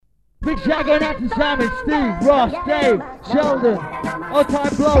Big shout going out to Simon, Steve, Ross, Dave, Sheldon, Old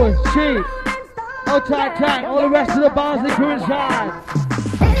Time Blowers, Sheep, Old Time Tank, all the rest of the bars that crew inside.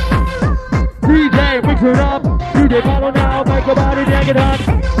 DJ, mix it up. DJ follow now, make your body dang it up.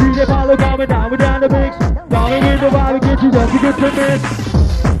 DJ follow coming down, we're down the mix. Down in the vibe, get you just to get to mix.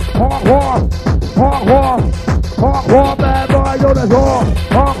 Hawk war, bad boy, you're the door.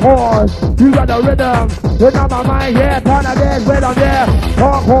 Hawk horse, you got the rhythm. Turn on my mind, yeah, turn again, rhythm, yeah.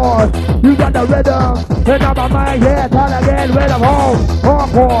 Hawk horse, you got the rhythm. Turn on my mind, yeah, turn again, rhythm, home. Hawk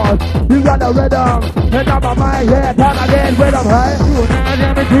horse, you got the rhythm. Turn on my mind, yeah, turn again, rhythm, hey. You are now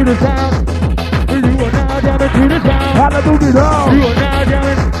jamming to the sound. You are now jamming to the sound. How to move it on. You are now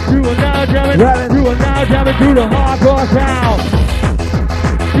jamming, you are now jamming. You are now jamming to the hardcore sound.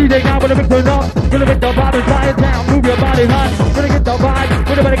 DJ now with a mix up, gonna make the vibe and fly it down. Move your body hot, gonna get the vibe.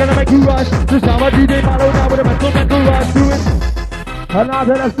 Everybody gonna make you rush. This time a DJ follow now with a mental rush. Do it. And now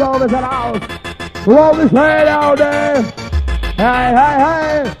to the stove is allowed. Roll this head out there. Hey, hey,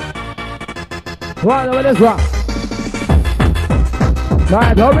 hey. Right over this one.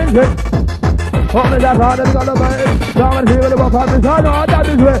 Right over this way. Hold it up hard and got the man. Down and see what about family. I know that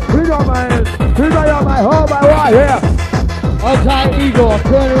this way. We got my hand. We got your my home, my wife here. Outside Igor,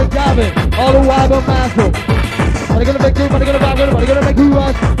 Turner and Gavin, all the wild and massive. What gonna make you, what gonna vibe, what gonna make you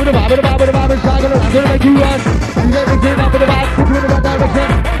rush? With the vibe, and shine, gonna make you rush. You get mixed up with the vibe, put you in the right direction.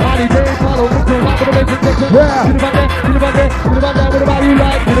 Body day, follow, mix it up with the basic section. Yeah. To the back there, to the back there, to the back there, with the vibe you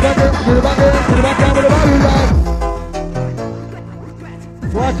like. To the back there, to the back there, to the back there, with the vibe you like.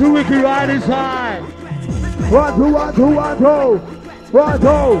 1, 2, we can ride inside. 1, 2, 1, 2, 1, 2. 1,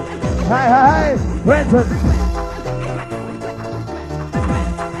 2. Hey, hey, hey, Vincent.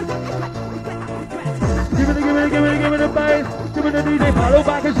 Give it the bass. Give it the DJ, follow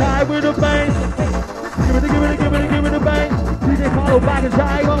back inside with the bass. Give it the bass. DJ, follow back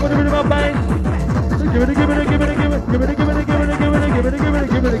inside, on with the rhythm of bass. Give it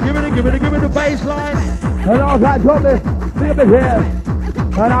the bass line. And all that trouble, see up here.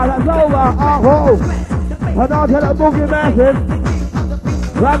 And all that's over, our home. And all to the boogie massive.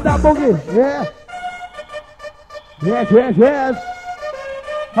 Grab that boogie, yeah. Yes.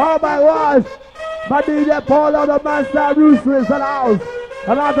 Oh my gosh. My DJ Paul on the Master Rooster is in the house.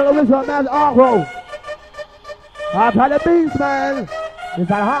 And after the whistle man's Arco. After the Beast Man is in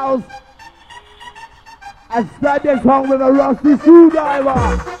the house. I start this song with a rusty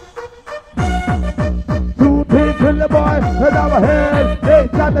screwdriver. 2 pins in the boy and our head. Hey,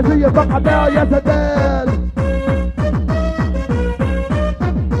 time to see you fuck a bell, yes it did.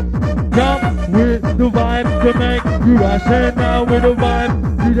 Jump with the vibe to make you rush in now with the vibe.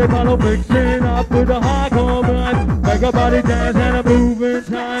 DJ follow mixing up with the hardcore vibe. Make your body dance and a move in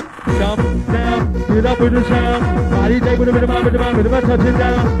time. Jump down, get up with the sound. Body take with a bit of vibe, with a touching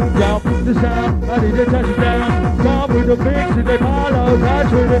down. Jump with the sound, body just touching down. Jump with the mix, DJ follow,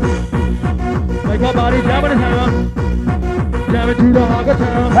 touch with it. Make your body jam with the sound. Jam it to the hardcore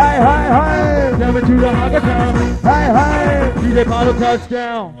sound. Hey, hey, hey. Jam it to the hardcore sound. Hey, hey. DJ follow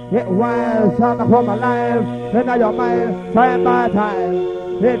touchdown. Hit wild, sound for my life. Then now your mind, time by time.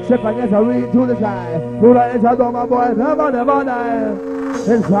 Hit trip against a read to the side. To the inside of my boy, never die.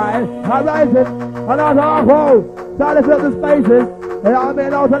 Inside, I'm rising, and out of hole. Start to fill the spaces. And I'm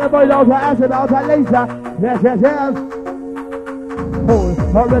in out of the boys, out of acid, out of laser. Yes. Hold,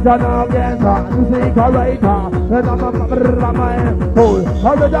 original dancer, music orator. And I'm a hold,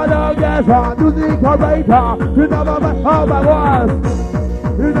 original dancer, music orator. You know my, oh my was.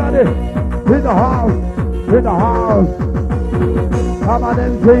 You know it, in the house. Come on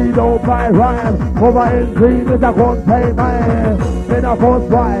and see, don't buy rhyme. Over in see, Mr. Containment. In a force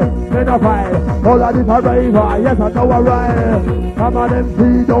fight, in a fight. All of this a raver, yes I know a rhyme. Come on and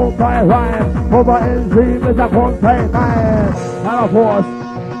see, don't buy rhyme. Over in see, Mr. Containment. In a force,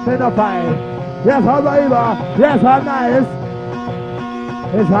 in a fight. Yes a raver, yes I'm nice.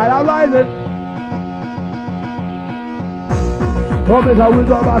 Inside I'm rising. Come is a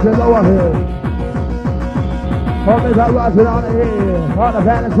window back in over here. Come is a rushing on the hill, on the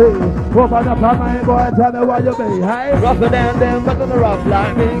fantasy. Open up on my boy and tell me what you be, hey? Rougher than them, but on the rough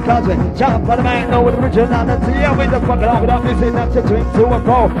like me, cause we jump on the man, know with the original and see how we just fucking off without missing that to drink to a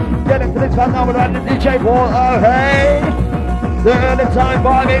go. Get into this fan now with the DJ Paul, oh hey! The early time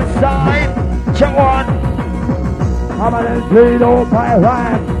vibe inside, check one. I'm an entry, don't buy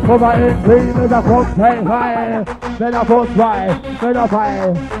rhyme. Over in three, with a front play fire. Then a force fire, then a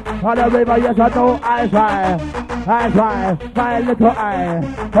fire. On the river, yes I know I fire. I try, my little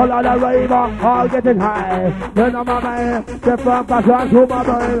eye. All on the river, all getting high. Then I'm a man, step from passion to my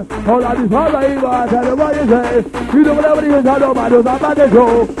mind. All on this river, tell me what you say. You know whatever it is, I know my nose, I'm about to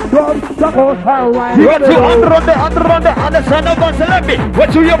go. From the coast, highway. You want to understand the ones let me.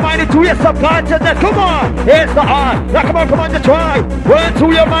 What to your mind, into your subconscious. Come on, here's the heart. Now come on, just try. Word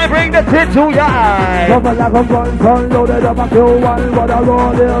to your mind, bring the tit to your eye. Something like a gun, loaded up a Q1, what a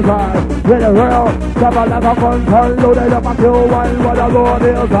road inside. With a real, something like a gun, loaded up a Q1, what a road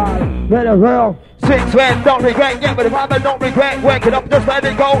inside. With a real. Six men, don't regret, get with the problem, don't regret. Work it up, just let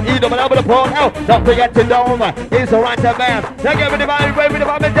it go. Either will able to pull out. Don't forget to dome. It's the right to man. Now get with the man, with the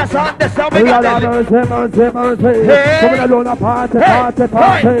man, just on the sound. We got it. Mercy. Coming alone a party. Lord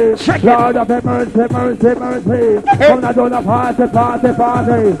of mercy. Coming alone a party.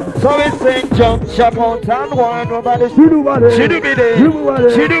 So we sing, jump, shop on town, wine, nobody. Should be there.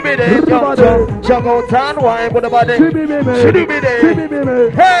 Jump on town, wine, with the body. Should be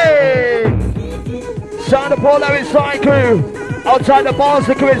there. Hey! Shine the pole out inside crew. Outside the balls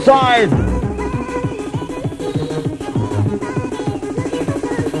the crew inside.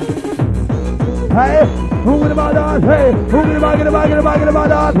 Hey, who with the ball hey, who with the ball, get the ball,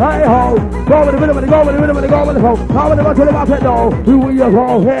 hey ho. Go with the rhythm, go with the rhythm, go with the hoe. How with the ball to the market though? Who will you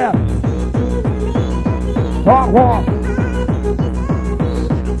go here? Walk.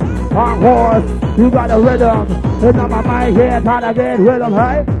 Horse, you got the rhythm. It's not my mind here, trying to get rhythm,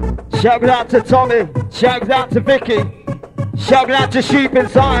 hey? Shout out to Tommy, shout out to Vicky, shout out to Sheep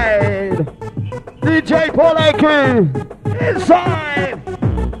inside. DJ Paulo crew, inside.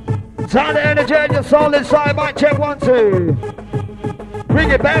 Time to energize your soul inside, mic check 1, 2. Bring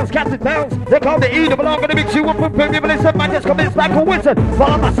it, bounce, Captain Bounce. They call the E, but I'm gonna mix you up with people. Listen, man, just come in like a wizard.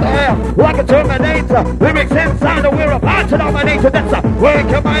 Follow my style, like a Terminator. Lyrics inside, and we're about to dominate. That's a work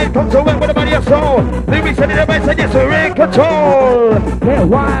your mind, come to it with a body of soul. Lyrics in the bass, and yes, we're in control. Hey,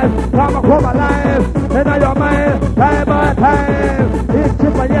 wife, come across my life. And now your man, time by time. It's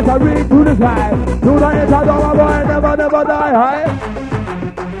just my yes, I read to the side. Do the yes, I don't want boy, never die, hey?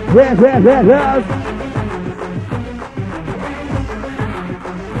 Yes.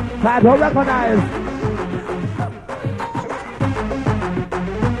 Time to recognize.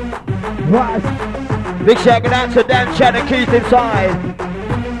 What? Big shout out to Dan Shannon Keith inside.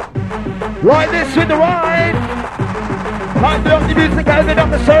 Ride this with the ride. Time to the music over on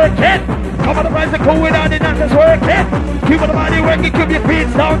the circuit. Come on the rise and cool without it, that's working. Keep on the body working, keep your feet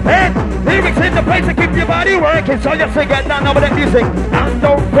stomping. Lyrics in the place and keep your body working. So just sing it down over that music. And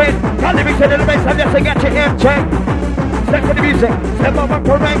don't quit. Got lyrics in the bass and just sing at your in check. Step for the music, step on my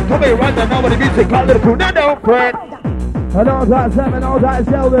parade. Come here, right now with the music. Call it a crew, now don't fret. And all that seven, all that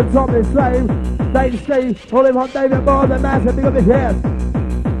Sheldon, Tommy Slave, Dave Steve, Olive on David Moore, the massive, big up his head.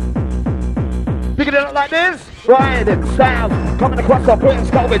 Picking it up like this, riding sound, coming across the Prince,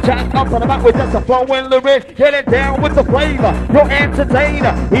 going jack up on the back with just a flowing lyric, get it down with the flavor, your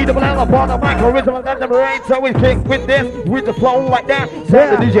entertainer, either will up on the mic, original and the brain, so we kick with this, with the flow like that,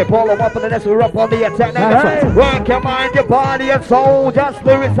 sound the DJ Paulo up on the next, we're up on the attack, now that's right. Work your mind, your body and soul, just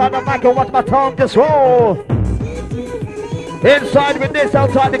lyrics on the mic and watch my tongue just roll. Inside with this,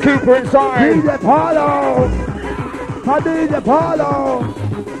 outside the Cooper inside. DJ Paulo! DJ Paulo!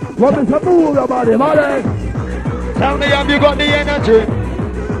 What is the move about him, Molly? Tell me have you got the energy?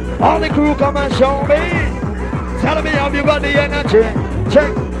 All the crew come and show me. Tell me have you got the energy?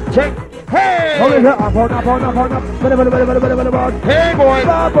 Check. Hey! Up. Hey boy!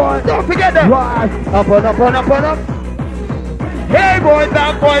 Don't forget that! Right. Up. Hey boy,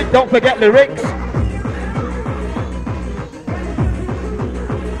 that boy, don't forget lyrics.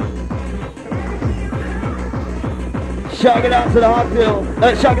 Shout it out to the Hartfield.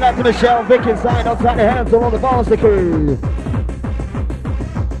 Shout it out to Michelle, Vic inside, outside the hands of all the balls, the crew.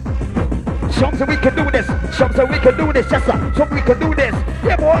 Show them so we can do this. Show them so we can do this. Yes, sir. Show them we can do this.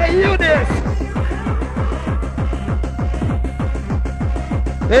 Yeah, boy, you this.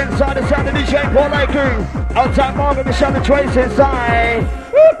 Inside the sound of DJ Paulo crew. Outside Margaret, Michelle and Trace inside.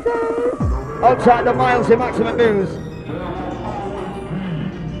 Outside the Miles in Maximum News.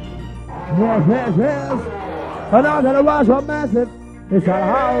 Yes. And now that the walls are massive, it's our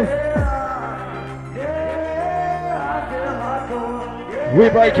house. We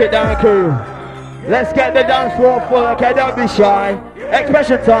break it down, crew. Let's get the dance floor full, okay? Don't be shy.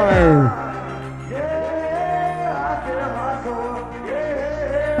 Expression time.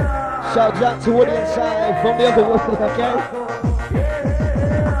 Shout out to Woody inside from the other wall, okay?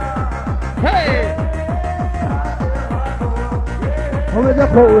 Hey! with the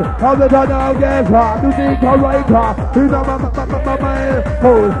cool, how the done now get hard, you think I right hard, you know my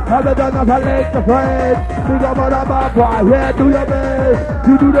cool, how the done now select the friend, you know my boy, yeah, do your best,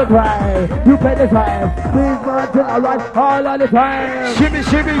 you do the grind, you pay the time, these months I run all of the time. Shimmy,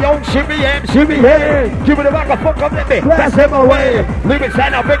 shimmy, yo, shimmy, yeah, shimmy, yeah, give me the back of fuck up, let me, pass him away, leave it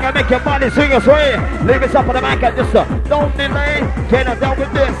stand up, big and make your body swing us way, leave it up on the back and just don't delay, cannot down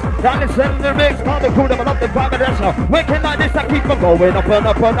with this, down the center of the mix, call the crew, them up the private dancer, waking like this, I keep on going up and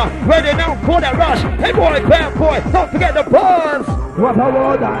up and up. Ready now for that rush. Hey boy, bad boy, don't forget the buzz. What a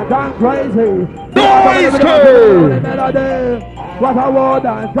world and gone crazy. Noise crew. What a world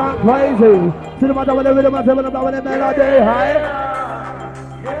and gone crazy. See the matter with the rhythm and the melody. Hi.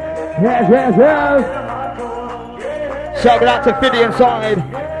 Yes, yes, yes. Shout it out to Fiddy inside.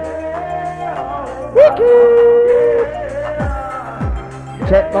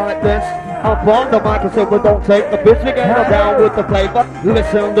 Check like this. Up on the mic and say, well, don't take the bitch again. I'm down with the flavor.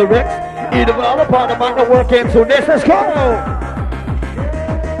 Listen to the lyrics. Either well upon the mic and work into this. Let's go.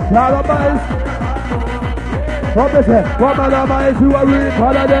 Calabash. What is it? What man who are really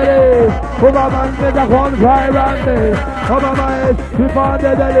holiday? Over man with a one cry around me. Over man who found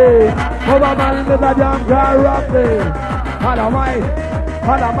the day. Over man with a damn cry around me.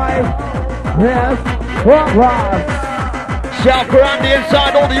 Halamai. Yes. What? Shout around the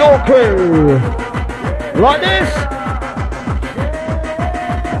inside, all the York crew. Like this.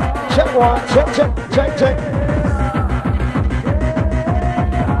 Check one, check.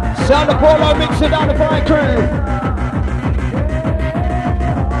 Sound the Paulo mixing down the fine crew.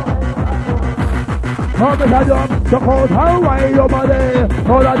 Come and have the cold highway, your body.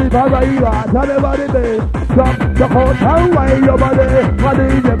 Hold on the barrier, tell everybody be. Come the cold highway, your body. Body,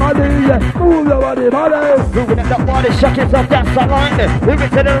 move your body. Moving at that body, shake yourself, that's the line. Move it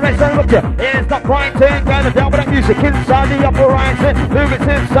to the rest and look here. It's the pointing, kind of down with that music inside the upper rising. Move it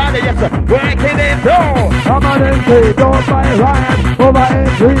inside the yes sir. Breaking it down. Come on and see, don't buy Ryan. Over in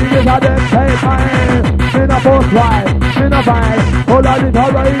three, is a them same time. In a post ride, in a bike. Hold on the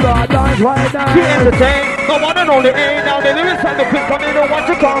barrier, dance right now. To entertain, the one and only A. Now the lyrics and the quick come in, don't want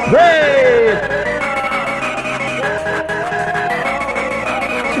to complain.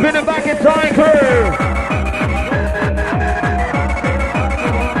 Spinning back in time, crew.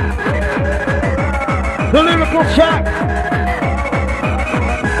 The lyrical shack.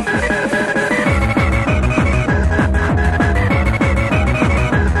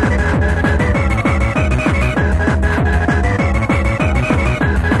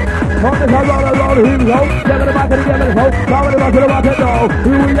 Come on, roll, here we go. Get the back of the game, let's go. Come on, back to the back of the go.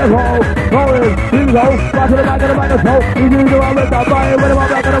 Here we go. Rolling, here we go. Back to the back of the back of the go. We do the one with the fire, with my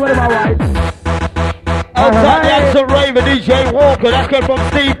back and with my right. Outside the Axel Raven, DJ Walker. That's good from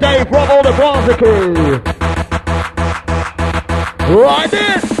Steve Dave from all the Bronzer crew. Like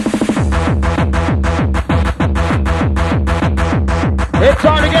this. It's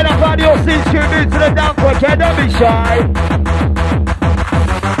time to get up out of your seats, tune into the dance floor. Don't be shy.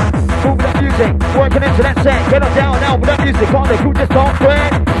 Move that music, working into that set. Get up down now with that music on the crew, just don't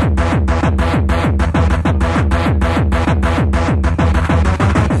quit.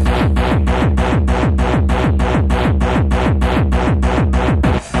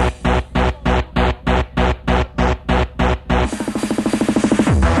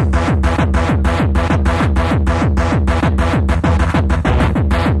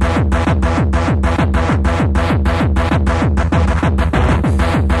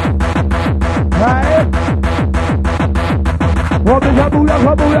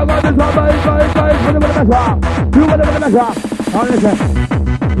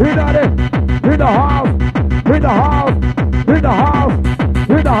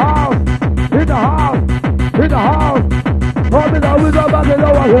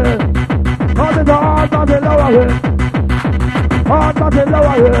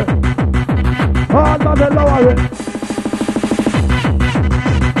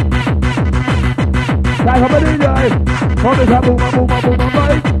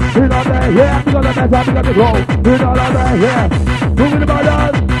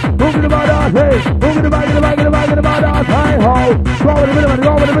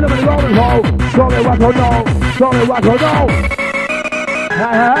 What go no?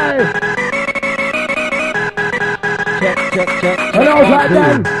 Hey. Check. Hello,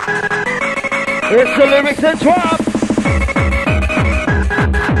 Titan. It's the lyrics and drop.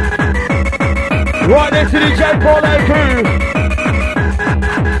 Right next to DJ Paul crew.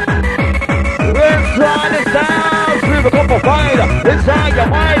 Inside the sound, scream a couple fighter. Inside your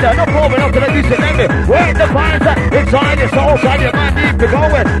mind, no problem up to the music, let me wait the vines inside your soul, inside your mind, deep to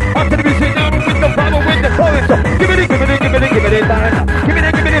going. Up to the music now with the power, with the poet. So give it,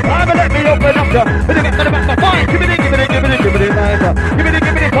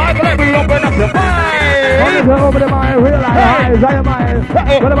 over the mind, realize eyes, I am mine.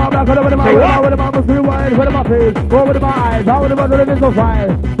 What about black, what about the mind, what about the blue wine, what about face, over the eyes, how about the living so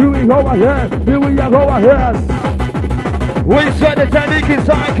fine? Here we go over here, here we go over here. We set the technique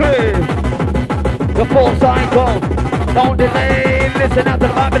inside crew. The full cycle. Don't delay, listen out to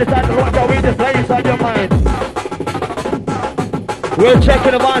the vibe, it's time to watch how we display inside your mind. We're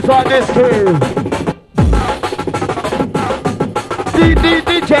checking the vibes on this crew.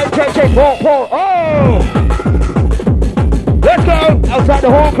 DJ, check, Paul, oh! Let's go, outside the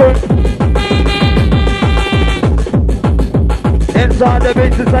whole crew. Inside the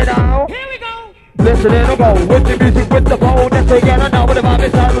beats inside now. Here we go. Listen in, go with the music, with the phone. Let's together now with the vibe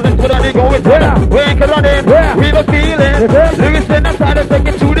inside. Let's put on the go inside. Yeah. We ain't running, Yeah. we the feeling. Lyrics in the side, take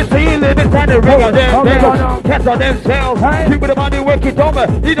it to the ceiling. Inside the ring of them bells. Cats on themselves. Hey. Keep the money, work it over.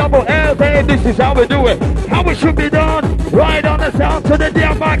 The double L, hey, this is how we do it. How it should be done. Right on the sound to the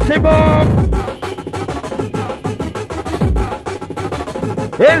damn maximum.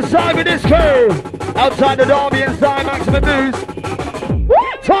 Inside with this crew. Outside the derby, inside maximum boost.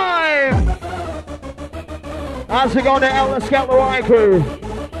 What time? As we go on the Elder Skelter crew.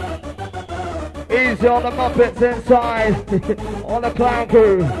 Easy on the Muppets inside. On the Clown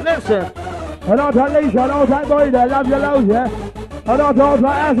crew. Listen. I don't have Lisa, I don't have Boyd, I love your lows, yeah? I don't have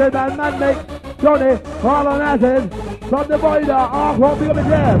acid and man make Johnny, all on acid. From the boiler, all from the other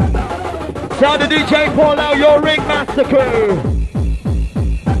jam. Sound the DJ Paul out, your ringmaster crew.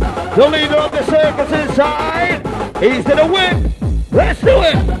 The leader of the circus inside. He's in the whip. Let's do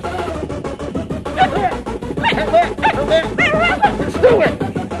it. Let's do it.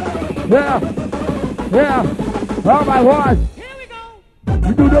 Yeah. Oh my word. Here we go.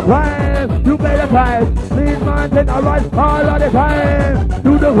 You do the crime, you play the crime. Please man, take a right all of the time.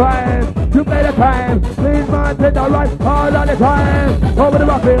 Do the crime, you play the crime. Please man, take a right all of the time. Over the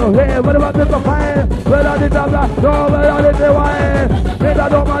backfield, hey, what about the fire? Where are the tabla? No, where are the wire? If I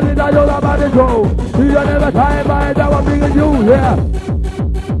don't mind it, I don't know about the show. You don't have a time, but I was bringing you, yeah.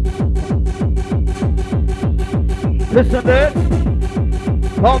 Listen this.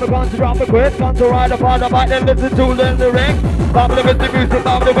 All the guns to drop the quiz, guns to ride upon the bike, then listen to the ring. Bobbling with the music,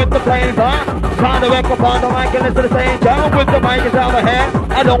 bobbling with the flames, huh? Trying to work upon the mic and listen to the same jam. With the mic is out of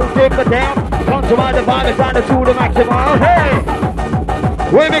hand, I don't give a damn. Guns to ride the bike, it's time to shoot the maximum. Hey!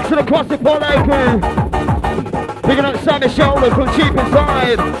 We're mixing across the Paulo crew. Picking up Sammy Shoulder from Cheap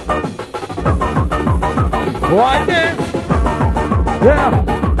Inside. Like this. Yeah.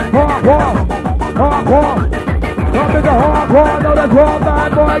 Hardcore. Come in the hardcore, know the draw,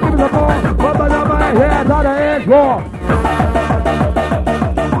 bad boy, give me some more. Up and up my head, on the edge, raw.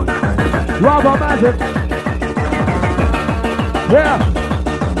 Rubber magic. Yeah.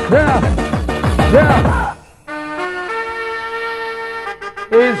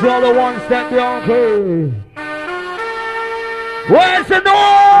 Is all the one step beyond crew. Where's the noise?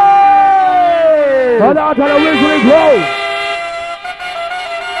 Hold on to the whistling glow.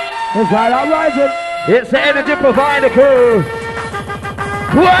 Inside out rising. It's the energy provider crew.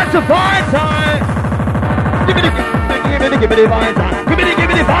 What's the fine time? Give me the fine time. Give me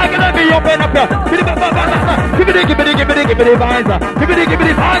the fine. Let me open up here. Give me the fine. Give me the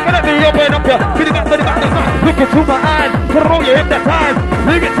fine. Let me open up here. Look into my eyes. Throw your hypnotize.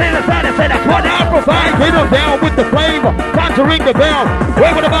 Leave it to the side and say that's what I provide. Get them down with the flavor. Time to ring the bell.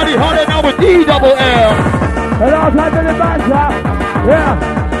 Wave with the body harder now with D-double-L. And all time in the back,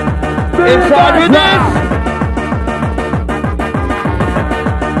 yeah. Inside with this.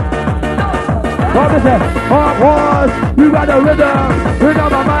 What is it? Hard horse, you got the rhythm. Rhythm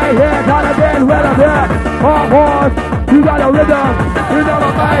of my head, trying to get well up here. Hard horse, you got the rhythm. Rhythm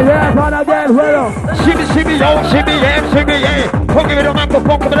of my head, trying to get well up. Shimmy, yo, shimmy, yeah. Don't give it a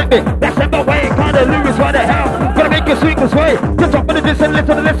microphone, come and let me. That's in my way, kind of lyrics right the hell. Gonna make you swing this way. Just up in the distance,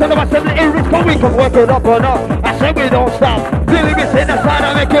 listen to listen to my 7 lyrics. But we can work it up or not. I said we don't stop. The lyrics in the side,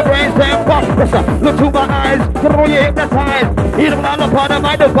 I make your brain stand pop. Listen, look to my eyes, throw you hypnotize. Even on the part of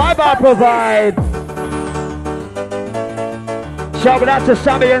my the vibe I provide. Shout out to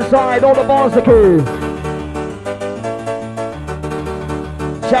Sammy inside, all the Monster crew.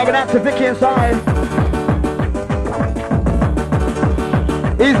 Shout out to Vicky inside.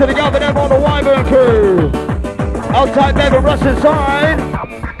 Easy to go for them on the Wyvern crew. Outside David Russ inside.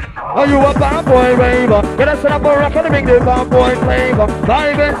 Are you a bad boy raver? Get us up a rock and bring the bad boy flavor.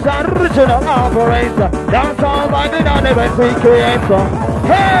 Vibe inside original operator. Downtown vibing on the best we creator.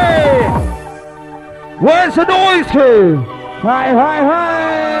 Hey! Where's the noise crew? Hi.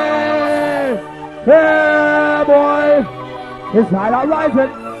 Yeah, boy. Inside out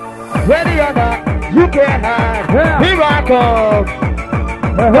rising. Ready or not, you can't hide. Yeah. Here I come.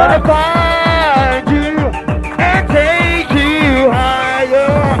 Gonna find you.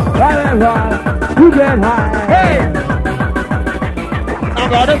 high, you get high. Hey! I'm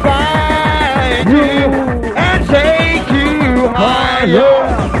gonna find you and take you higher.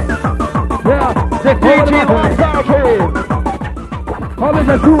 Yeah, The DJ Masaki. Come in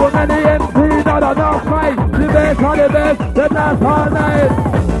the crew and the MC, not enough fight. The best are the best, the last all night.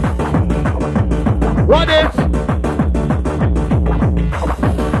 What is?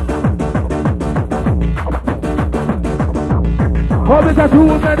 Come in the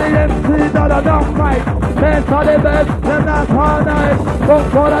crew and the MC, not enough fight. Best are the best, the last all night. Come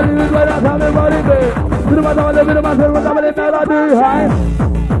for the news when I tell them what it is. Bit of my melody, high.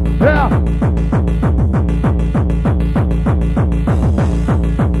 Yeah.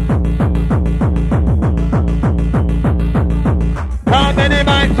 How many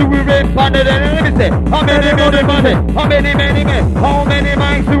mics do we rip under the enemy say? How many money? How many men? How many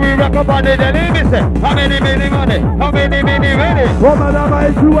mics do we rock up under the enemy say? How many money? How many? Woman, am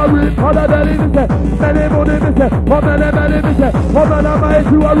I to a rip under the enemy say? Many money, say. Woman, am I say? Woman, am I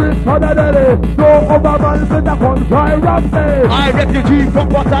to a rip under the enemy? No over man with a control rough day. I refugee from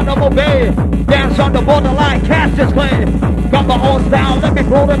Guantanamo Bay. Dance on the borderline, cast this claim. Got my own style, let me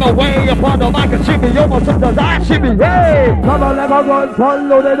blow them away. Upon the mic and shimmy, almost sometimes I shimmy. Hey! Come on, let me run, son,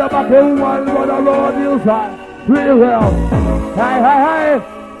 loaded up a kill one, run a road, you side. Really well. Hey.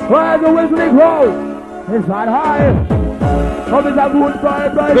 Where's the whistling crow? Inside high. Come in that wood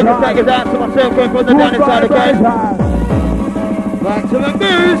bright Big seconds out to myself, going from the down inside again. Back to the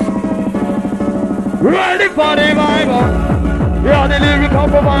boost. Ready for the Bible. You're the lyrical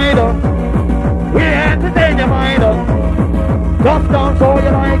provider. We entertain your mind. Just dance all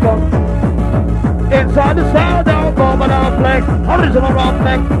you like. Inside the sound of bomb and out flex. Original round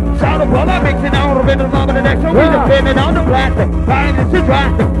neck. Sound of brother mixing out of rhythm of the next. So we just bending on the plastic. Fine, this is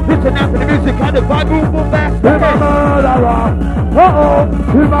drastic. Listen out to the music on the vibe, boom, boom, back. Be my murderer. Uh-oh.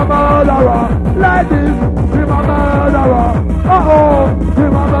 Be my murderer. Like this. Be my murderer. Uh-oh. Be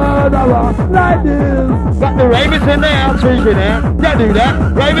my murderer. Like this. Got the ravens in the house freaking out. Yeah, do that.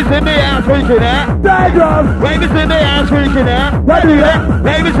 Ravens in the house freaking out. Daydrum. Ravens in the house freaking out. Yeah, do that.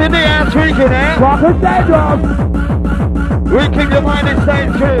 Ravens in the house freaking out. Rock a daydrum. We keep your mind and stay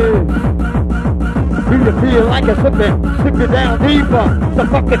true. Do you feel like a slipping down deeper? So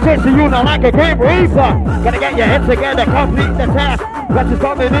fuck the chest of you know like a Grim Reaper. Gotta get your head together, complete the task. Got you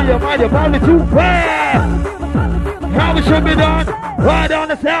something in your mind, you're probably too fast. How it should be done? Right on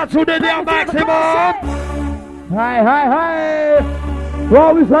the south to the down maximum. Hey.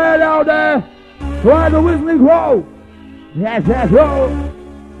 What we say down there? Why the whistling crow? Yes, yo.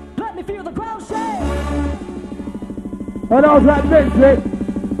 Let me feel the ground shake. And also that Vinci.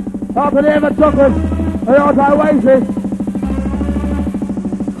 Up in the Tuckers. And also Oasis.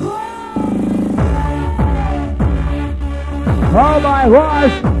 Oh my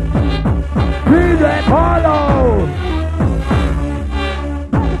gosh. DJ Paulo.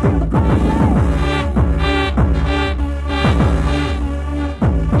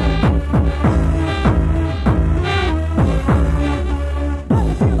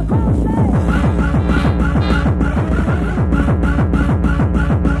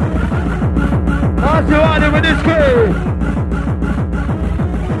 With this crew.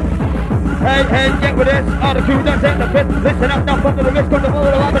 Hey, get with this. All the crew done take the piss. Listen up, now fuck to the risk on the wall.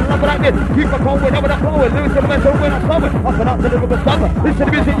 I'm in love like this. Keep on going, over the flowing. Lose to the best, when I'm flowing. Up and up to the river summer. Listen to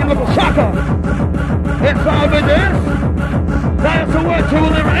the music, you look a shocker. It's all with this. That's the word to the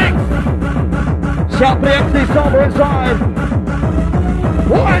lyrics. Shout the MC somber inside.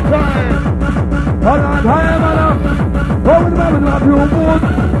 One time. Hold on, over the moment, love you, moon.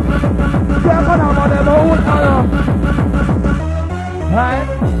 Yeah, come on, them old, Hey.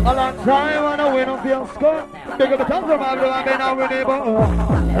 A long time on a win on field score. Big up the tongue from I've been out with it, but a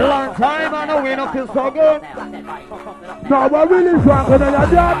long time on a win on field so good. No, we're really strong, and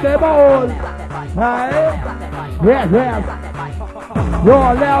I got them all. Hey. Yes.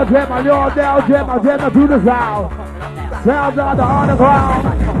 You're now, Gemma, to the south. Sounds on the underground.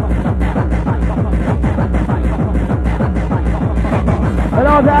 And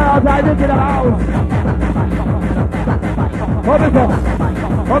outside, look in the house.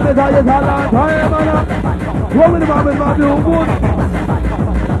 Come in, yes, how long time, man. What with the mom and mom do wood?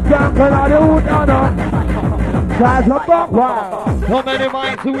 Can't come out the wood, no. That's a buck, wow. How many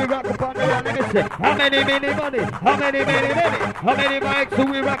mics do we rock up on the enemy? How many money? How many? How many mics do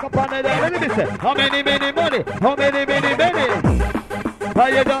we rock up on the enemy? How many money? How many? How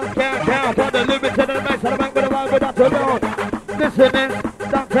you don't count on the limits and the max and the bank with the vibe without the road. Listening,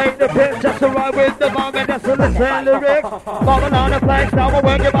 don't take the piss, just a ride inside with the vibe and just listen lyrics. Bobbing on the place, now we'll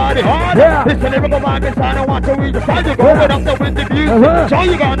work your body hard. Yeah. It's a lyrical vibe inside, I want to read the side. You're going up there with the views. So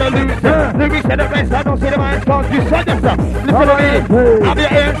you're gonna lose it. Lyrics in the race, I don't see the minds cause you said yourself. Listen to me, I'm your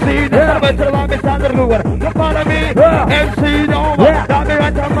MC. Listen to the vibe inside the ruin. You follow me, MC, don't stop me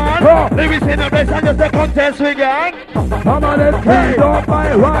right on man. Lyrics in the race, I just a contest we gang. Come on, MC, don't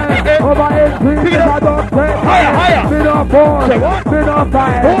fight right. Over MC, I don't play. Higher. Spin off four, Say what? spin off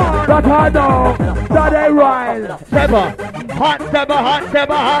five. That I know, that ain't right. Stepper, hot stepper, hot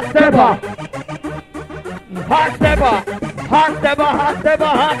stepper, hot stepper. Hot stepper, hot stepper, hot stepper,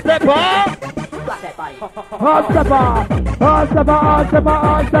 hot stepper. Hot stepper, hot stepper, hot stepper,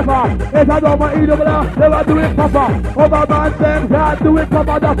 hot stepper. If I don't want to eat over there, never do it proper. Over man, them can't do it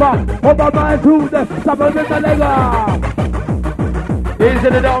proper, dapper. Over man, do the stopper with the legger. He's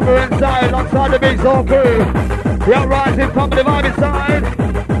in the number inside, alongside the big soul crew. The uprising from the vibe inside.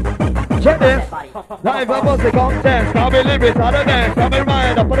 Check this. Live was the contest. I'll be lyrics out of this. I'll be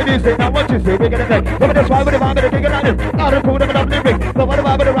right up for the music. Now what you see, we're gonna take. Come just ride with the vibe of the king and this. Out of cool, never done lyrics. Come on the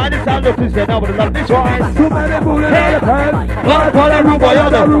vibe of the riding sound. Look, you said, now with the love this ride. Too many bullet all the time. One for the room, boy,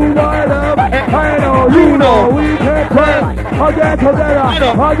 The room I love. I know, you know, we can play. I'll get together,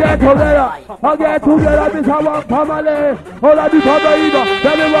 I'll get together. I'll get together, this I want family. All I do for the evil,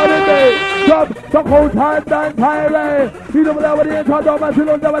 everybody may. Jump, the cold hand and tire. You know what it is, I don't want to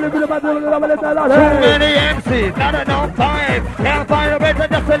know what it is, Too many MCs, not enough time. Can't find a better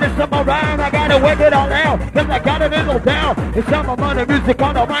just to listen around. I gotta work it all out, cause I got it all down. It's some of my music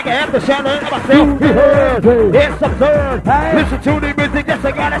on the mic, I have to shout it myself. It's absurd. Listen to the music, yes,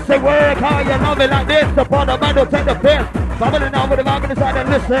 I gotta say word. How you love it like this, the bottom man will take the piss. Bubbling out with the vibe inside and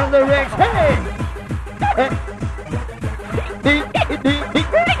listen to the lyrics. Hey!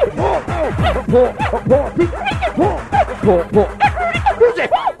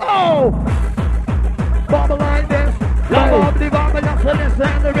 Oh! Bubble like this. Love the vibe, just listen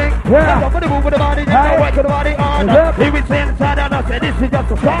to the ring. Somebody move with the body, just work with the body on. Here we say inside and I say this is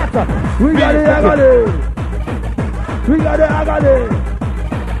just a starter. We got it, I got it. We got it, I got it.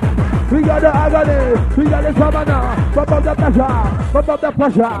 We got it, I got it. We got it, Savannah. Pump up the pressure. Pump up the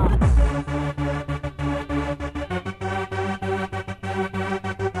pressure.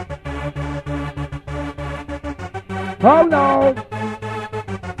 Oh no!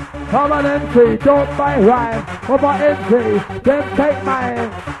 Come on MC, don't buy rhyme. Over MC, then take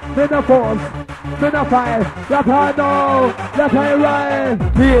mine. Spin a force, spin a five. That's how I know, that's how I rhyme.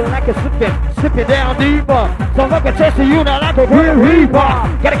 Feel like a sipping down deeper. So look at Chester, you know like a real reaper.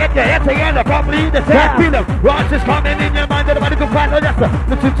 Gotta get your head together, complete the same feeling. Rocks is coming in your mind, everybody can find it.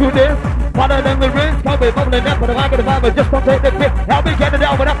 Listen to this. Hotter than the rings, come with bubbling up, but the vibe of the vibe, just don't take the pick. Help me get it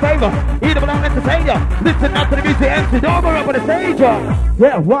down with a favor. Either belong entertain ya. Listen up to the music, MC, don't go up on the stage.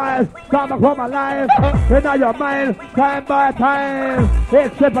 Yeah, wise, come from my life. In all your mind, time by time.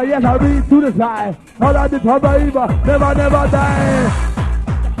 It's simple, yes, I read to the side. All I did for believer, never die.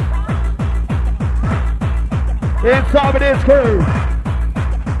 Inside with this crew.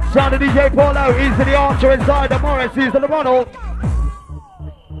 Sound of DJ Paulo, he's the archer inside the Morris, he's the Ronald.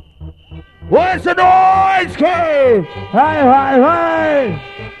 Where's the noise, crew? Hey!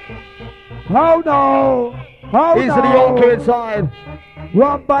 Oh no! Oh he's no! the Yorker inside.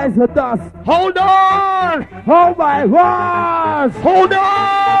 Run by the dust. Hold on! Oh my gosh! Hold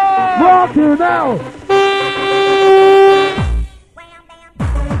on! Rock you now!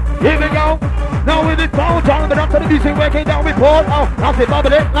 Here we go. Now with the phone, John, but after the music working down with Paul. Oh, I'll say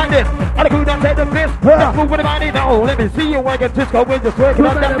bubble it like this. All the crew don't take the piss. Let's move with the body now. Let me see you working disco with the working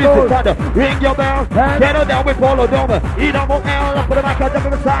on that music. Try to ring your bell. Get her down with Paul O'Doma. Eat on more L up for the mic, I'll jump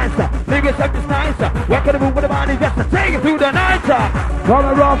in the science. Niggas up this nice. Working the move with the body just to take it through the night. All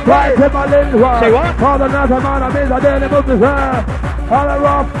the rough fight, Timberland work. Say what? All the nice amount of means I didn't move this way. All the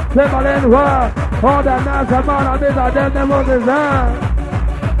rough Timberland work. All the nice amount of means I didn't move this way.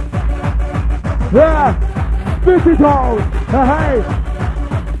 Yeah, 50 toes. Hey.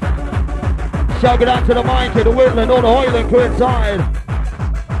 Shout it out to the mic, to the Whitland, all the Hoyland crew inside.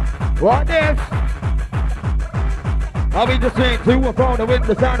 Like this. I'll be just saying to and from the wind,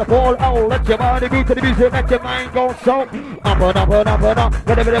 the sound of all. Oh, let your body move to the music, let your mind go so. Up and up and up and up.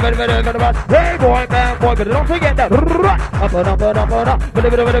 Hey boy, bad boy, but don't forget that. Up and up and up and up.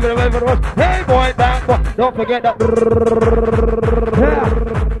 Hey boy, bad boy, don't forget that.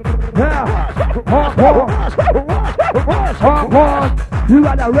 You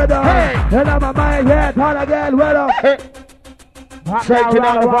got the rhythm, and I'm a man, yeah, try to get rhythm. Taking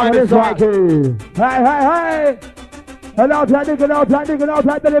out the vibe cycle. Hey. Hello, Planning, the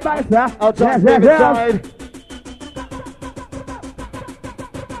back, sir. Outside, inside.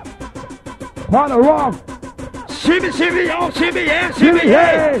 on the wrong. Shimmy, shimmy, oh, shimmy, yeah, shimmy,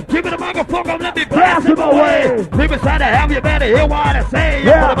 yeah. Give me the microphone, come let me blast him away. People try to have you better hear what I say.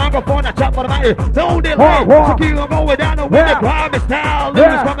 Yeah. For the microphone, I chop for the mic. Don't delay. Walk. So keep on going down the window, grab his style. Yeah.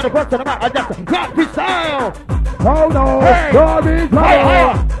 Lyrics coming across to the mic. I just rock freestyle. Oh no, Hey. glory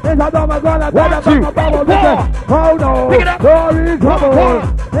trouble. It's a dumb gonna One, get two, a bubble. four. Oh no, Pick it up. glory trouble.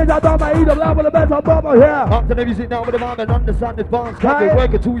 One. It's a dumb eat a level of better bubble here. Up to the music now with the mom and understand this bounce. Can be Hey.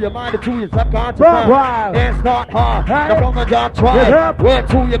 working to your mind and to your subconscious Wow. mind. It's not hard. Hey. The woman just try. Yes, sir. Work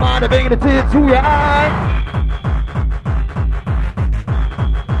to your mind and bring it to your eye.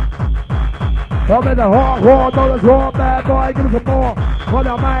 Come in the hardcore, throw the raw bad boy, give me some more. Put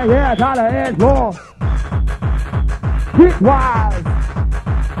on my head, how the head's raw. Get wise.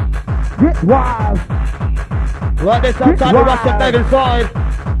 Get wise. Right this outside the Russian baby inside.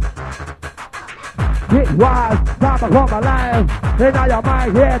 Get wise. Time to come alive. And now your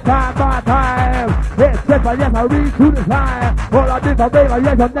mind here, time by time. It's simple, yes, I read to the time. All I did for baby,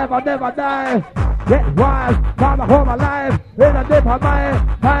 yes, I'll never die. Get wise. Time to come alive. In a different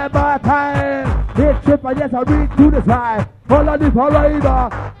mind, time by time. It's simple, yes, I read to the time. All I did for baby,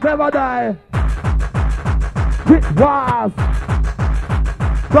 never die. Get wise.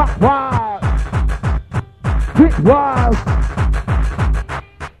 Rock wise. Get wise.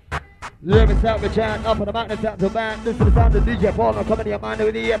 Lyrics out with chant, up on the mountain, down to band. Listen to the sound of DJ Paul, coming to your mind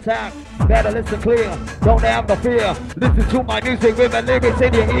with the attack. Better listen clear, don't have no fear. Listen to my music with my lyrics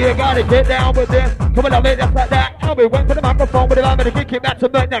in your ear. Gotta get down with this. Coming up, just like that. I'll be waiting for the microphone with it. I'm gonna kick it back to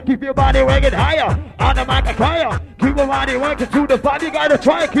back. Now keep your body working higher. On the mic, higher. Keep your body working to the body. You gotta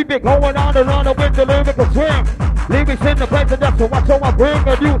try and keep it going on and on with the lyrical swim. Lyrics in the place, and that's what so I bring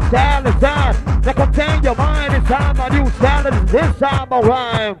a new style inside. That contain your mind inside my new style. And this time I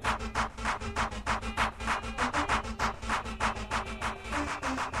rhyme.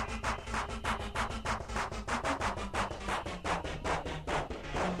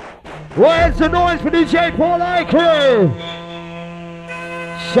 Where's the noise for DJ Paul Crew?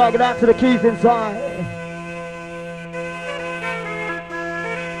 Shout it out to the keys inside.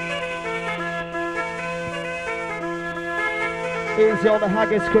 Easy on the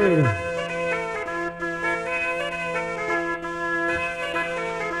Haggis crew.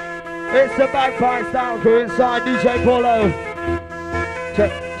 It's the bagpipe style crew inside DJ Paulo.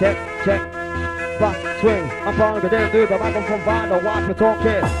 Check, check, check. Back, swing, I'm following the damn dude, the microphone find a watch for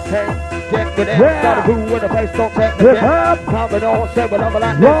talking. Hey, get with it, start a boo in the place, don't take the dip. Popping on, say whatever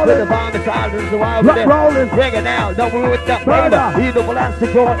like this, with the bomb inside, this is wild with it. Bring it down, don't move with that brother. Either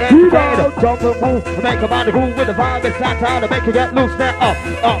elastic or entertainer. Jump and move, make a body groove with the vibe inside, time to make it get loose now. Up,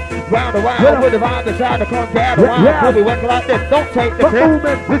 round and round, with the vibe inside, the come gather around. We'll be working like this, don't take the tip.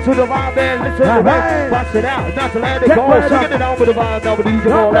 Listen to the vibe and listen to the bass. Bust it out, not to let it go. Singing it out with the vibe, now we need to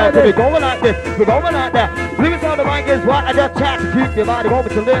roll out. We're going like this, we're going like that. Lyrics on the mic is what I just chat to keep your body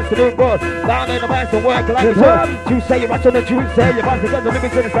moving to listen to the good. Down in the bass and work like you should. You say you're watching the truth, say you're watching the lyrics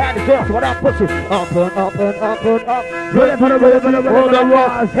in the side is just what I push you. Up and up and up and up. Ready for the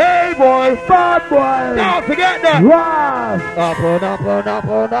rhythm. Hey boy, Bad boy. don't forget that. Rise. Up and up and up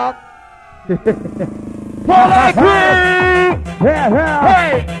and up. Paul Crew! Yeah.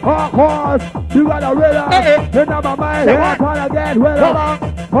 Hey! Hardcore, you got a rhythm. Hey. You're not my man. Say Here, what? try again, Hold rhythm. on.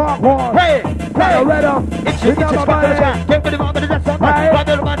 Hardcore, Hey! got a rhythm. It's You're your not my man. Get with the mom and that's something. Hey. Ride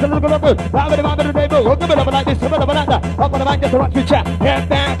the man to look at the good. Ride with the mom and the table. Look at the like this, like that. Up on the mic just to watch me chat. Head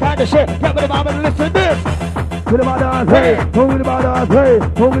down, kind of shit. Get with the mom and listen to this. Get the bottom, hey. Move with the bottom, hey.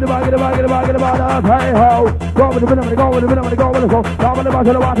 Move with the bottom, get the bottom, hey ho. Go with the rhythm, go with the rhythm, go with the flow. Go with the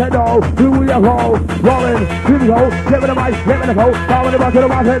bottom, watch it go. Do your flow. Rolling, here we go. Get with the mic, get with the flow. Go with the bottom,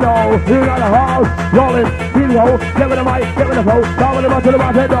 watch it go. You got a house. Rolling, here we go. Get with the mic, get with the flow. Go with the bottom,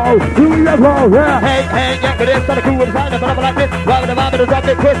 watch it go. Do your flow, yeah. Hey, get with this. Start a crew with the side, but I'm like this. Ride with the mom and the drop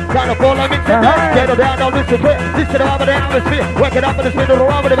it quick. Trying to fall like mix it up. Get it down, don't listen quick. Listen to the mom and the atmosphere. Work it up in the spin of the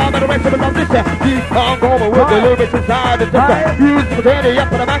round with the mom and the rest of the love. Listen, keep on going with the lyrics inside. It's just a music daddy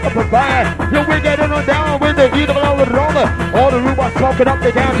up on the back of the fire. Yeah, we're getting on down with the heat of all the roller. All the robots smoking up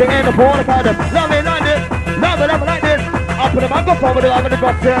the counter and the border kind of love it like this. Love it like this. Up in the microphone with the love of the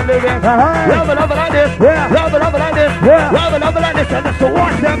drop down lyrics. Love it like this. Yeah. Love it like this. Yeah. Love it like this. And that's the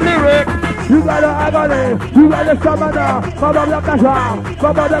watch them lyrics. You got the agony, you got the stamina, Baba the pressure,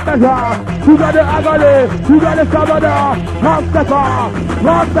 Baba the pressure. You got the agony, you got the stamina, hot stepper,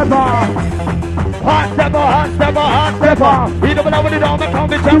 hot stepper. Hot stepper. Either when I would it all, come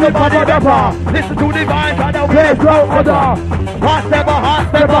with everybody rapper. Listen to the vibes, I know Let's go order. Hot stepper.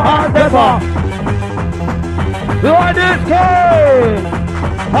 Lord is king.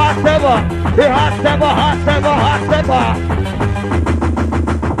 Hot stepper. The hot stepper.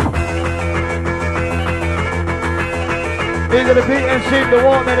 He's gonna beat and shoot the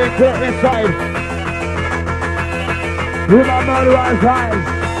wall and then put inside. You got murder inside.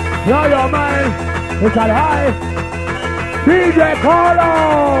 Know your mind. It's at high. DJ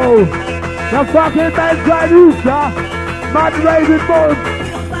Carlo. The fucking man's Ganusa. Mad Raven Bull.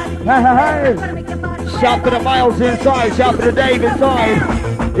 Hey, hey, hey. Shout to the Miles inside. Shout to the Dave inside.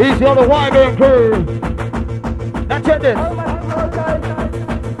 He's the other Wyvern crew. Now check this.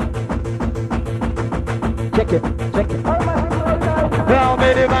 Check it. How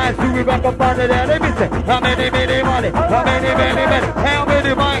many miles do we back up under there? Let me say. How many money? How many? How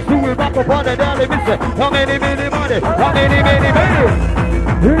many miles do we back up under there? Let me say. How many money? How many?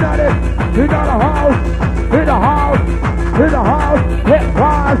 You got it. You got a house. In the house. Hit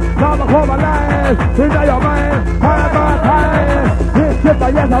rise. Time to call my name. You know your man. Time by time. Hit by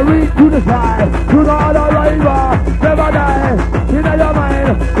yes, I reach to the side. To the other river. Never die. You know your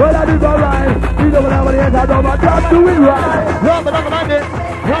man. Well, I do go right. You know whatever it is, I know my job do it right. Love it like this.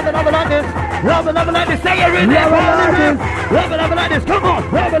 Love it like this. Love it like this. Say it in there. Love it like this. Come on.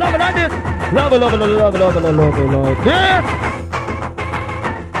 Love it like this. Love it like this.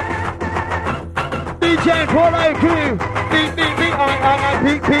 DJ Paul IQ. Beat.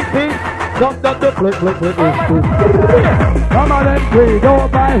 Dump. Come on and play,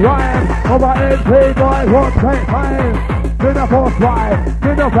 don't buy rhyme. Come on and play, boy, won't take time. To the fourth ride,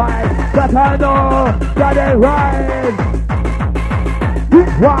 to the fight. That I know, that ain't right. Big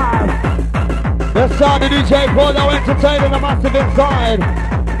ride. The sound of DJ Paul now entertaining the massive inside.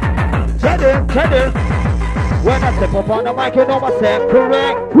 Check it. When I step up on the mic, you know myself,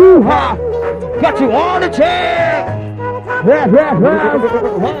 correct? Woo-ha! Got you all the check. Yeah.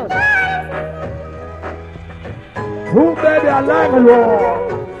 Who baby I like it raw?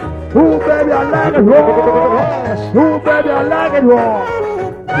 Who baby I like it raw? Who baby I like it raw?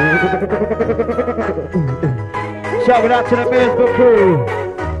 Shout it out to the Facebook crew.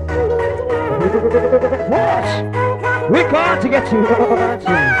 Watch. We come to get you.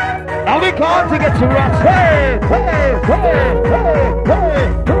 And we come to get you right. Hey.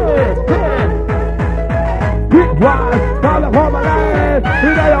 Big wise, time to call my name.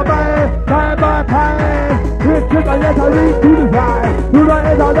 You know your man, time by time. This shit I yes, I reach to the side. You know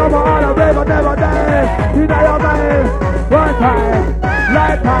it's all over on a river, never die. You know your man, one time,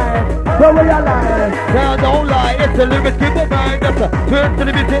 lifetime, so we are lying. Now don't lie, it's the limit, keep the mind. That's a turn to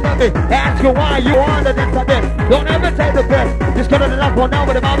the beginning of me. Ask you why you want it, it's a bit. Don't ever take the best. Just cut it enough for now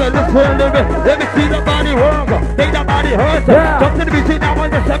with the mother, let's put a little bit. Let me see the body work. Make that body hurt. Jump to the beginning now when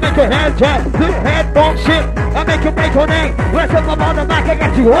just make your head check. Do head bump shit. I make you break your neck. Rest up on the back, I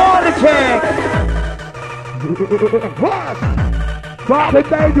got you all the check. What? Fucking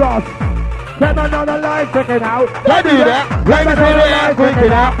dangerous. Come on the line, checking out. Don't do that. Ladies in the ass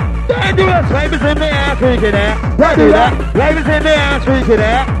freaking out. Dangerous. Ladies in the ass freaking out. Don't do that. Ladies in the ass freaking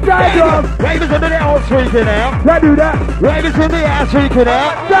out. Dangerous. Ladies in the ass freaking out. Don't do that. Ladies in the ass freaking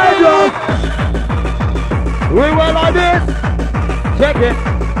out. Dangerous. We went like this. Check it.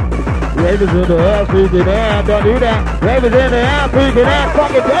 Ladies in the ass freaking out. Don't do that. Ladies in the ass freaking out.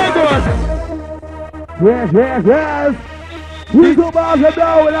 Fucking dangerous. Yes. We go back and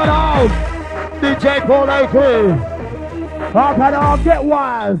go in the house. DJ Paul Crew. How can I get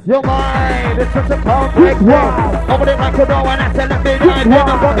wise? Your mind is such a complex world. Over there like a door and I tell it big line. Then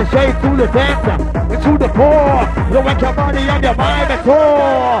I'm gonna shade through the dancer and to the core. You want your money on your mind and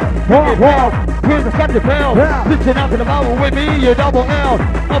core. Here's the Scotty Bell. Listen out to the mouth with me, you double L.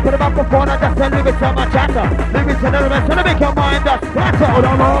 Open the microphone and just leave it to my chatter. Leave it to the rest and make your mind that splatter. Hold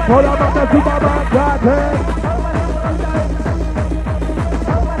on up, the Superman chatter.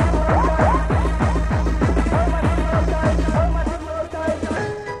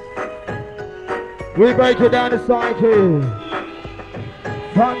 We break it down the psyche.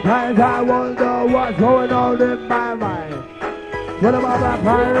 Sometimes I wonder what's going on in my mind. What am I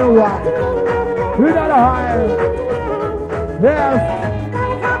trying to watch? We gotta hide. Yes.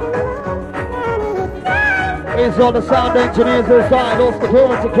 It's all the sound engineers inside, all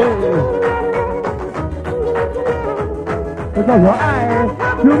security crew. Because your eyes,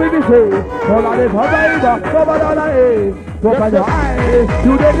 you make me see. All of this, baby, nobody on the eyes. Open your eyes,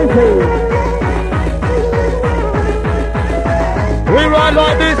 you make me see. We ride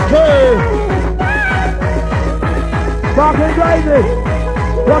like this too. Fucking crazy.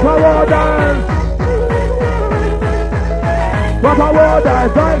 What a war dance. What a war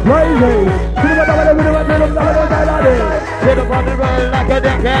dance. I'm crazy. Sit up on the road like a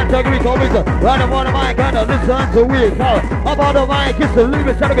damn category computer. Run up on the mic and listen to we call. Up on the mic, it's the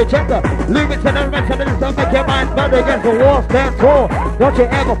limit to the chapter. Limit to the rest of the list. Make your mind better against the wall. Stand tall. Don't you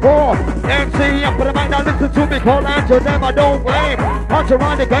ever fall. MC up for the mic. Now listen to me. Call out to them. I don't blame. Punch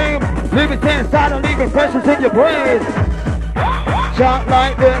around the game. Leave it inside and leave impressions in your brain. Shout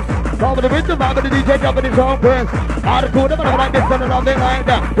like this. Over the rhythm, over the DJ jumping his own pants. Out of cool, I'm like this and I'm like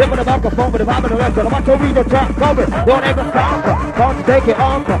that. Hip on the microphone with the vibe and the rest. And I'm about to read the track cover. Don't ever stop. Don't take it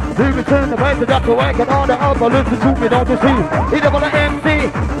off. Leave it in the place to just awake and all the upper. Listen to me, don't you see? Either for the MC.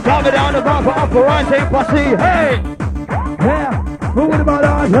 Drop it down the bar for upper right, say pussy. Hey! Yeah! Moving the ball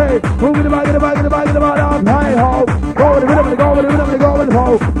on, hey! Moving the ball, get the ball, get the ball, get the ball on, hey ho! Go with the rhythm, go with the rhythm, go with the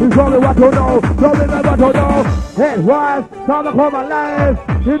flow. You show me what to know, show me what to know. It was time to come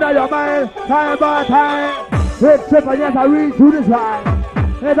alive. You know your mind, time by time. It's simple, yes, I read to the side.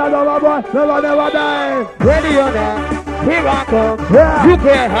 It's a number boy, never die. Ready or not, here I come. Yeah. You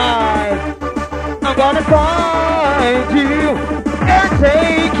can't hide. I'm gonna find you and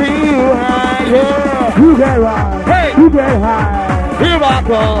take you higher. You get right, Hey, you get high. here I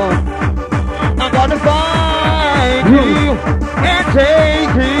come. I'm gonna find you and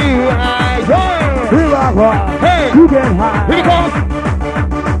take you higher. Here I go, Hey, you get high. here it comes.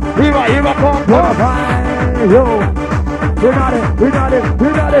 Here I come. Gonna find you. We got it, we got it, we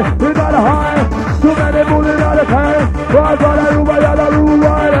got it, we got it high. Too many bullies out of time. Why gotta rule,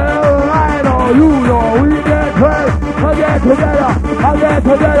 right there. I know, you know, we get crazy. I get together, I get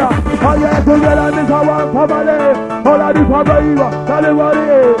together, I get together. This is one family. All of this family, tell me what it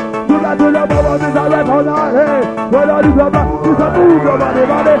is. You got to the power, this is a rap on our head. Well, all this is a move, nobody,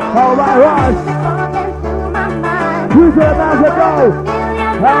 oh my gosh. You say that's a go.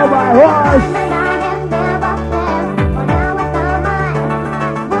 Oh my gosh.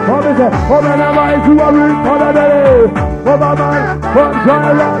 Come on, I'm going to a room for the day. Come on, man, come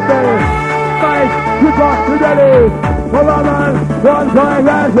try around me. Mike, you talk to the day. Come on, man, come try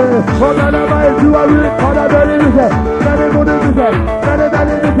around me. Come on, I'm going to a room for the day.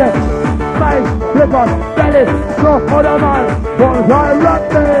 Mike, you talk, Dennis, go for the man, come try around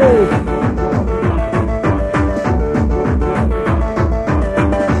me.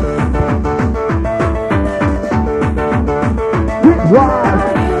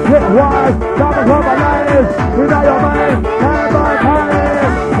 It was coming from my life. We know your mind, time by time.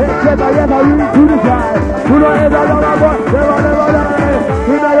 It's just a yes, I read to the side. We know it's a long boy, never die.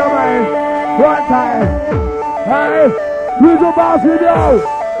 We know your mind, one time. Hey, who's the boss you know?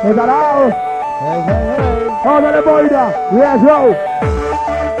 Is that all? Hey. Oh, the boy there. Yes, yo.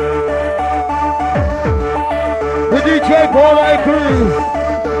 The DJ Paul Crew.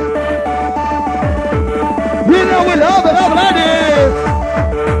 You know we love it like this.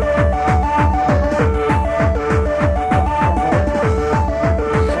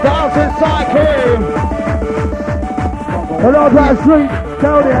 Inside Kim. Hello, Drive Street.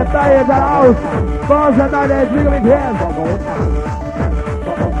 Tony and Tay at the house. Boss and Night is bigger than him.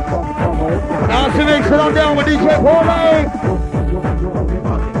 Now, to mix it on down with DJ Paulie.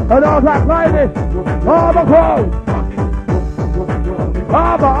 Hello, Drive Friday. Arbor Crow.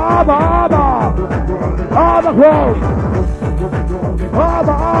 Arbor Crow.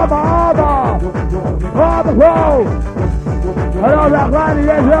 Arbor Crow. Hello, Black Riley,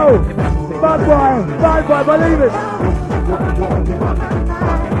 yes, yo. Bad boy, believe it.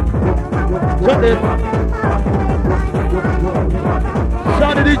 Shut it.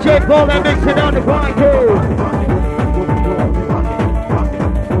 Shout to DJ Paul and mix it on the grind crew.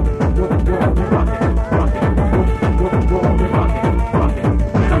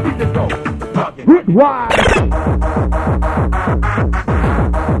 Hit wide.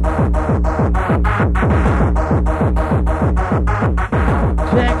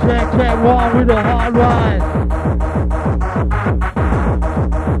 Check one with a hard ride.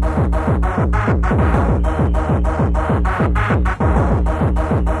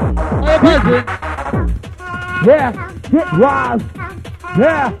 Yeah, it was.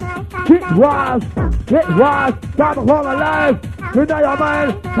 Yeah, it was. It was. Time to come alive. You know your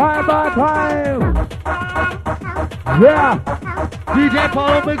mind, time by time. Yeah. DJ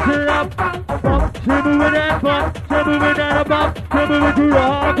Paulo mix it up. She moving that bump, she moving that bump, she moving to the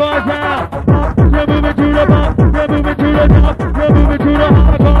hardcore sound. She moving to the bump, she moving to the jump, she moving to the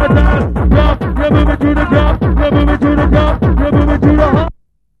hardcore sound. Jump, she moving to the jump.